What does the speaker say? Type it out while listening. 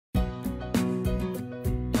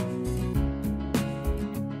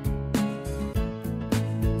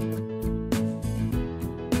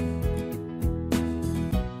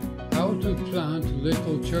to plant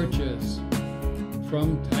little churches,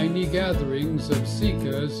 from tiny gatherings of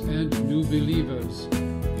seekers and new believers.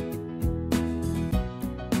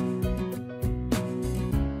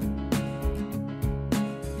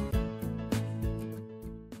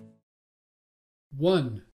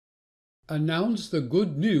 One, announce the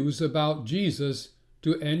good news about Jesus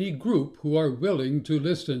to any group who are willing to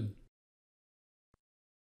listen.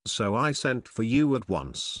 So I sent for you at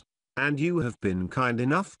once, and you have been kind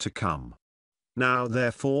enough to come. Now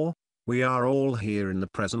therefore, we are all here in the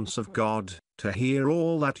presence of God, to hear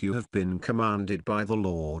all that you have been commanded by the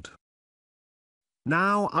Lord.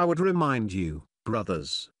 Now I would remind you,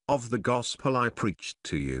 brothers, of the gospel I preached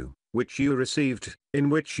to you, which you received, in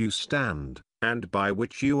which you stand, and by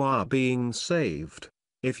which you are being saved,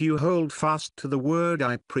 if you hold fast to the word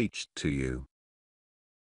I preached to you.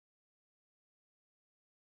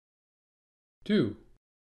 2.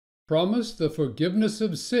 Promise the forgiveness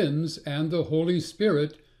of sins and the Holy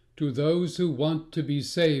Spirit to those who want to be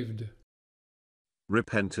saved.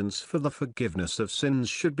 Repentance for the forgiveness of sins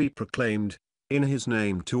should be proclaimed, in his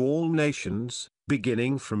name to all nations,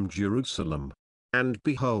 beginning from Jerusalem. And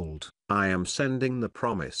behold, I am sending the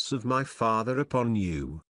promise of my Father upon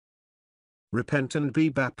you. Repent and be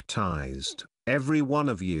baptized, every one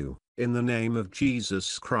of you, in the name of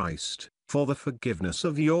Jesus Christ, for the forgiveness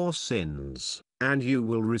of your sins, and you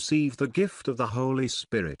will receive the gift of the Holy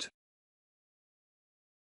Spirit.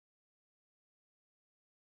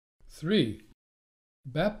 3.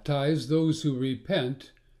 Baptize those who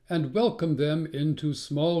repent and welcome them into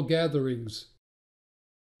small gatherings.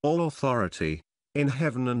 All authority, in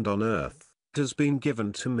heaven and on earth, has been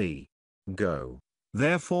given to me. Go,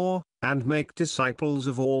 therefore, and make disciples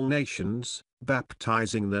of all nations,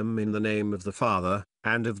 baptizing them in the name of the Father,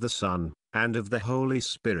 and of the Son, and of the Holy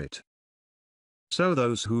Spirit. So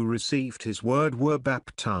those who received his word were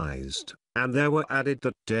baptized, and there were added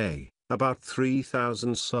that day about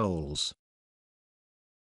 3,000 souls.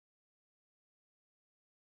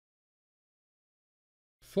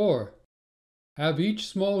 Four, have each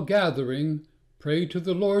small gathering pray to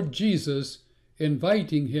the Lord Jesus,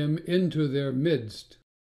 inviting him into their midst.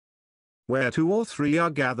 Where 2 or 3 are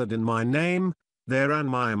gathered in my name, there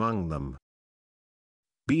am I among them.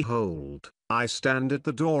 Behold, I stand at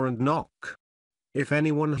the door and knock. If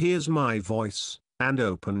anyone hears my voice, and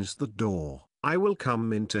opens the door, I will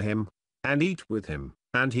come into him, and eat with him,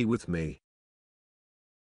 and he with me.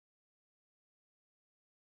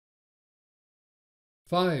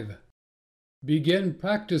 5. Begin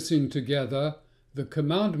practicing together the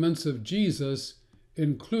commandments of Jesus,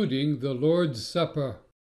 including the Lord's Supper.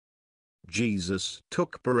 Jesus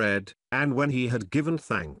took bread, and when he had given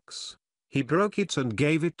thanks, he broke it and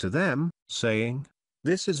gave it to them, saying,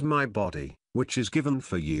 "This is my body, which is given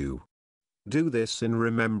for you. Do this in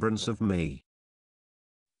remembrance of me.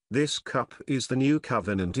 This cup is the new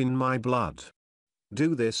covenant in my blood.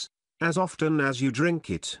 Do this, as often as you drink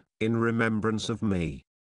it, in remembrance of me."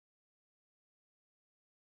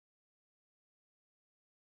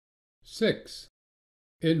 6.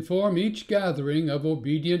 Inform each gathering of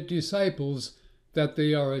obedient disciples that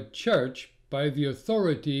they are a church by the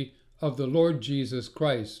authority of the Lord Jesus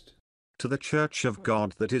Christ. To the church of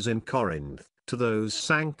God that is in Corinth, to those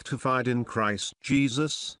sanctified in Christ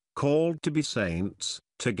Jesus, called to be saints,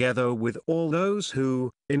 together with all those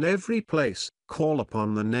who, in every place, call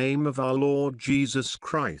upon the name of our Lord Jesus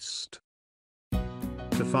Christ.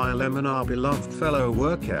 To Philemon our beloved fellow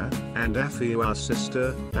worker, and Apphia our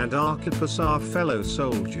sister, and Archippus our fellow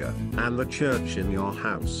soldier, and the church in your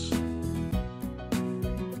house.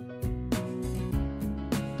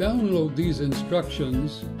 Download these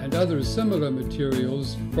instructions and other similar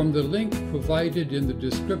materials from the link provided in the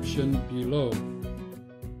description below.